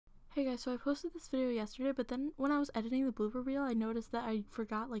Hey guys, so I posted this video yesterday, but then when I was editing the blooper reel, I noticed that I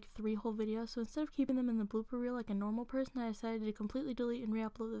forgot like 3 whole videos, so instead of keeping them in the blooper reel like a normal person, I decided to completely delete and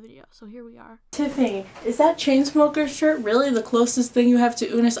re-upload the video, so here we are. Tiffany, is that Chainsmokers shirt really the closest thing you have to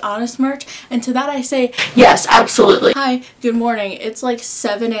Unus Annus merch? And to that I say, yes, absolutely. Hi, good morning. It's like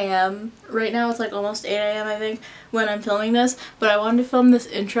 7 a.m. right now. It's like almost 8 a.m. I think when I'm filming this, but I wanted to film this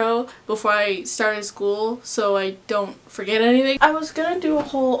intro before I started school so I don't forget anything. I was gonna do a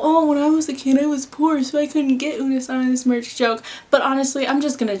whole, oh, when I was a kid I was poor so I couldn't get Unus Annus merch joke, but honestly I'm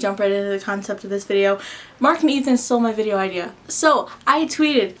just gonna jump right into the concept of this video. Mark and Ethan stole my video idea. So I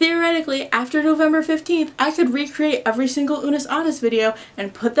tweeted, theoretically after November 15th I could recreate every single Unus Annus video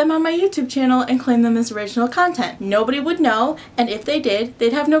and put them on my YouTube channel and claim them as original content. Nobody would know, and if they did,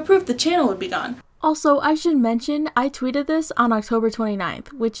 they'd have no proof, the channel would be gone. Also, I should mention, I tweeted this on October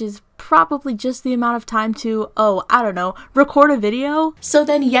 29th, which is probably just the amount of time to, oh, I don't know, record a video. So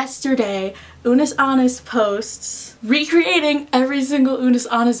then yesterday, Unus Annus posts recreating every single Unus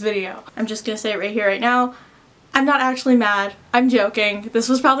Annus video. I'm just gonna say it right here, right now, I'm not actually mad. I'm joking. This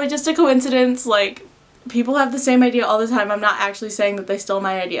was probably just a coincidence, like, people have the same idea all the time. I'm not actually saying that they stole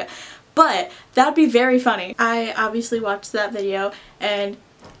my idea. But that'd be very funny. I obviously watched that video and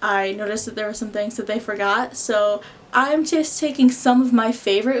I noticed that there were some things that they forgot, so I'm just taking some of my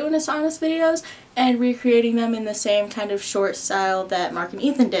favorite Unus Annus videos and recreating them in the same kind of short style that Mark and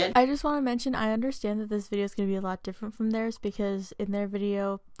Ethan did. I just want to mention, I understand that this video is going to be a lot different from theirs because in their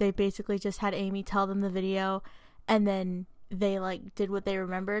video, they basically just had Amy tell them the video and then they like did what they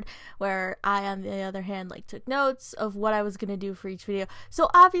remembered, where I on the other hand like took notes of what I was gonna do for each video. So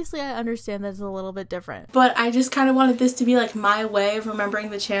obviously I understand that it's a little bit different. But I just kind of wanted this to be like my way of remembering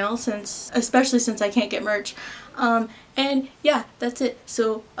the channel, especially since I can't get merch. And yeah, that's it.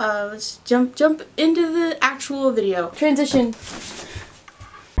 So let's jump into the actual video. Transition.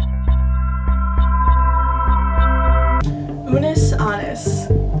 Unus Annus.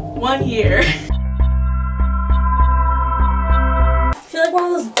 1 year. I feel like one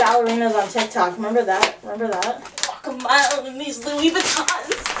of those ballerinas on TikTok. Remember that? Remember that? Walk a mile in these Louis Vuittons.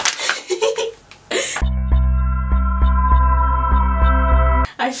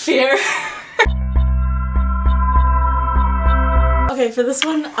 I fear. Okay, for this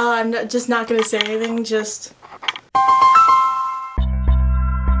one, I'm just not gonna say anything. Just.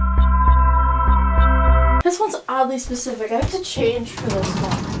 This one's oddly specific. I have to change for this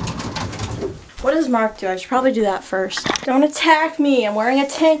one. What does Mark do? I should probably do that first. Don't attack me. I'm wearing a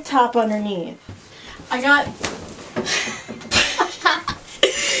tank top underneath. I got...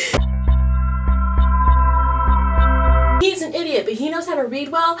 He's an idiot, but he knows how to read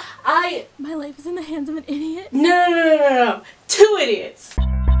well. My life is in the hands of an idiot? No. 2 idiots.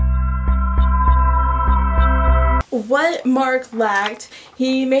 What Mark lacked,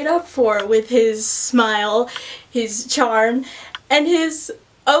 he made up for with his smile, his charm, and his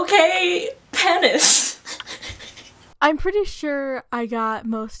okay penis. I'm pretty sure I got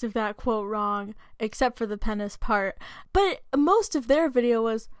most of that quote wrong, except for the penis part. But most of their video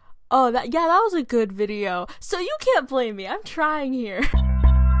was, oh, that was a good video. So you can't blame me. I'm trying here.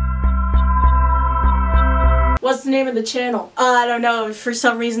 What's the name of the channel? I don't know. For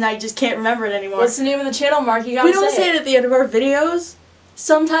some reason, I just can't remember it anymore. What's the name of the channel, Mark? You gotta say it. We don't say it at the end of our videos.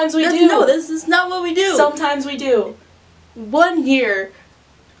 Sometimes we do. No, this is not what we do. Sometimes we do. 1 year.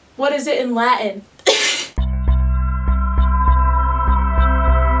 What is it in Latin?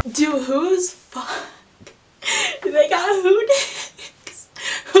 Do who's fuck? They got who dicks?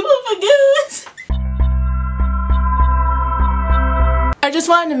 Hoofagoos? I just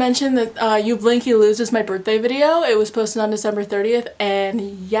wanted to mention that You Blink You Lose is my birthday video. It was posted on December 30th, and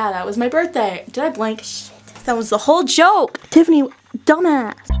yeah, that was my birthday. Did I blink? Shit, that was the whole joke. Tiffany,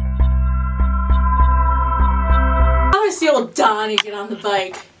 dumbass. I want to see old Donnie get on the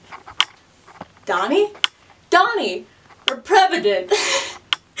bike. Donnie? Donnie! Or President.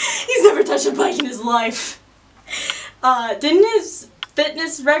 He's never touched a bike in his life. Didn't his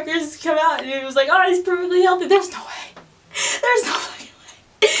fitness records come out and he was like, oh, he's perfectly healthy? There's no way. There's no fucking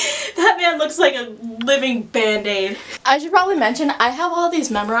way. That man looks like a living band-aid. I should probably mention, I have all these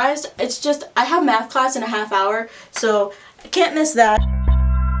memorized. It's just, I have math class in a half hour, so I can't miss that.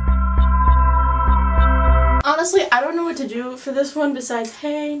 Honestly, I don't know what to do for this one besides,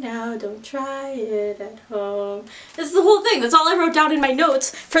 hey now, don't try it at home. This is the whole thing. That's all I wrote down in my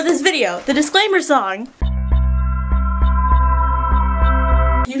notes for this video. The disclaimer song.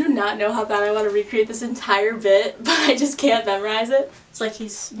 You do not know how bad I want to recreate this entire bit, but I just can't memorize it. It's like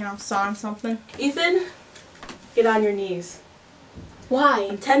he's, you know, sawing something. Ethan, get on your knees.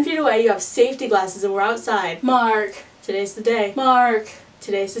 Why? 10 feet away, you have safety glasses and we're outside. Mark, today's the day. Mark.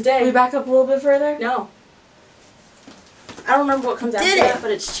 Today's the day. Can we back up a little bit further? No. I don't remember what comes after that,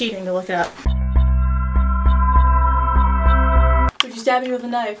 but it's cheating to look it up. Would you stab me with a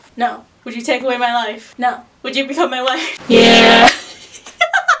knife? No. Would you take away my life? No. Would you become my wife? Yeah.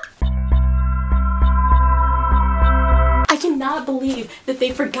 I cannot believe that they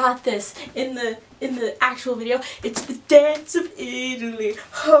forgot this in the actual video. It's the dance of Italy.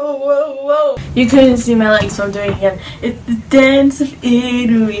 Ho, whoa, whoa. You couldn't see my legs, so I'm doing it again. It's the dance of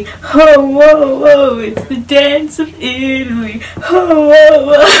Italy. Ho, whoa, whoa. It's the dance of Italy. Ho, whoa,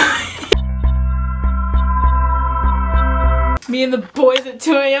 whoa. Me and the boys at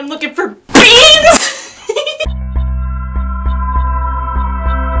 2 a.m. looking for beans!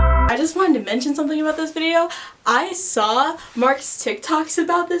 I just wanted to mention something about this video. I saw Mark's TikToks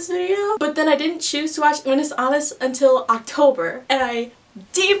about this video, but then I didn't choose to watch Unus Annus until October, and I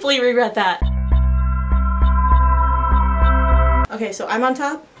deeply regret that. Okay, so I'm on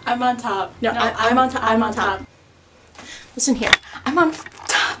top? I'm on top. No, I'm on top. I'm on top. Listen here. I'm on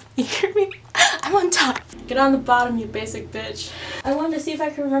top. You hear me? I'm on top. Get on the bottom, you basic bitch. I wanted to see if I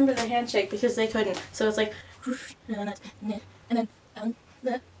could remember the handshake because they couldn't. So it's like, and then,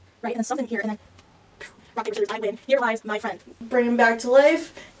 right, and then something here, and then, rock, paper, scissors, I win. Here lies my friend. Bring him back to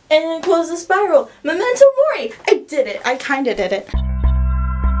life, and then close the spiral. Memento mori. I did it. I kinda did it.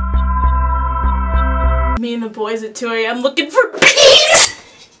 Me and the boys at 2 a.m. looking for beans!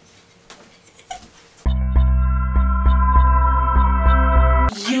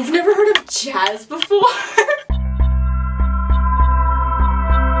 You've never heard of jazz before?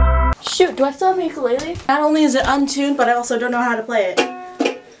 Shoot, do I still have a ukulele? Not only is it untuned, but I also don't know how to play it.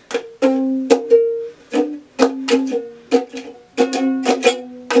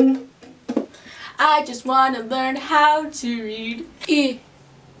 I just want to learn how to read E,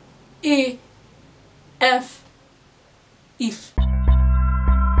 F, If.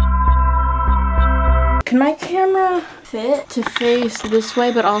 Can my camera fit to face this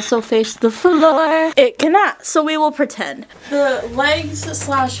way but also face the floor? It cannot, so we will pretend. The legs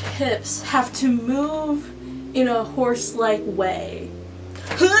 / hips have to move in a horse-like way.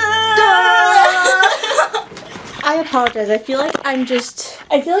 I apologize. I feel like I'm just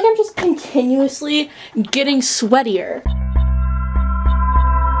continuously getting sweatier.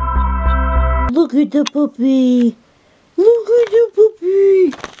 Look at the puppy. Look at the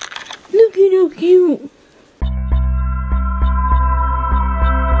puppy. Look at how cute.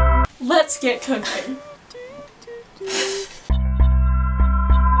 Let's get cooking.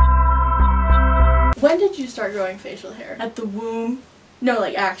 When did you start growing facial hair? At the womb? No,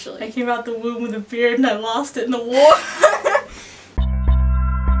 like actually. I came out the womb with a beard and I lost it in the war.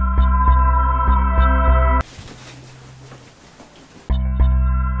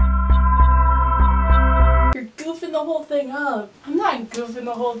 You're goofing the whole thing up. I'm not goofing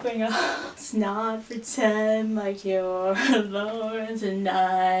the whole thing up. Let's not pretend like you're alone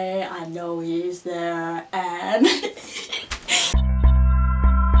tonight. I know he's there and...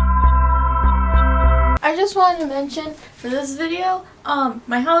 I just wanted to mention for this video, one of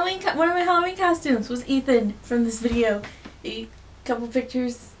my Halloween costumes was Ethan from this video. A couple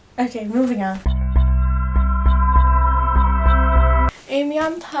pictures. Okay, moving on. Amy,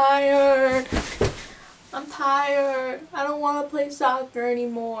 I'm tired. I'm tired. I don't want to play soccer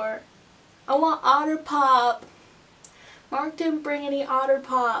anymore. I want Otter Pop. Mark didn't bring any Otter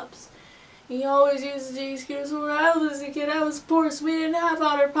Pops. He always uses the excuse, when I was a kid, I was poor, so we didn't have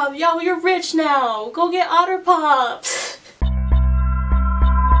Otter Pops. Yo, you're rich now. Go get Otter Pops.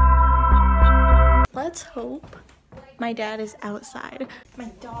 Let's hope my dad is outside. My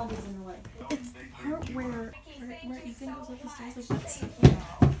dog is in the way. It's the part where Ethan goes up the stairs like this.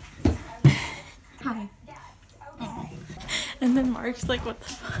 Hi. Oh. And then Mark's like, what the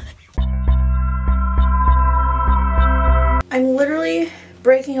fuck? I'm literally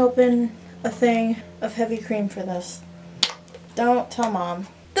breaking open a thing of heavy cream for this. Don't tell Mom.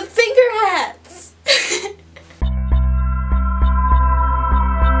 The finger hats!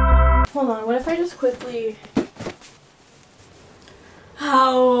 Hold on, what if I just quickly...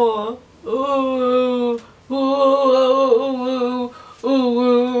 How? Ooh, ooh, ooh, ooh,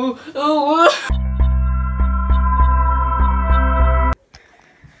 ooh, ooh.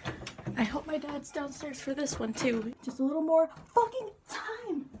 I hope my dad's downstairs for this one too. Just a little more fucking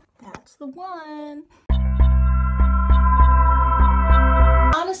time. That's the one.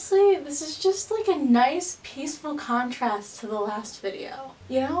 Honestly, this is just like a nice, peaceful contrast to the last video.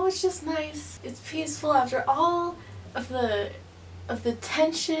 You know, it's just nice. It's peaceful after all of the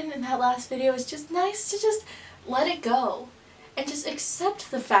tension in that last video. It's just nice to just let it go and just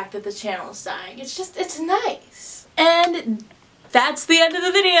accept the fact that the channel is dying. It's nice. And that's the end of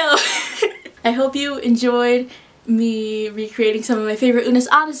the video. I hope you enjoyed me recreating some of my favorite Unus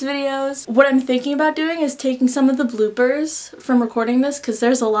Annus videos. What I'm thinking about doing is taking some of the bloopers from recording this, because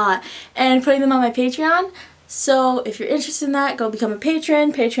there's a lot, and putting them on my Patreon. So if you're interested in that, go become a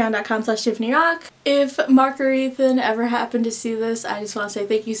patron, patreon.com/TiffanyRock. If Mark or Ethan ever happen to see this, I just want to say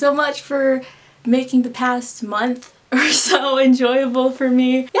thank you so much for making the past month or so enjoyable for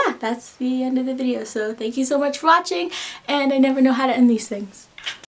me. Yeah, that's the end of the video, so thank you so much for watching, and I never know how to end these things.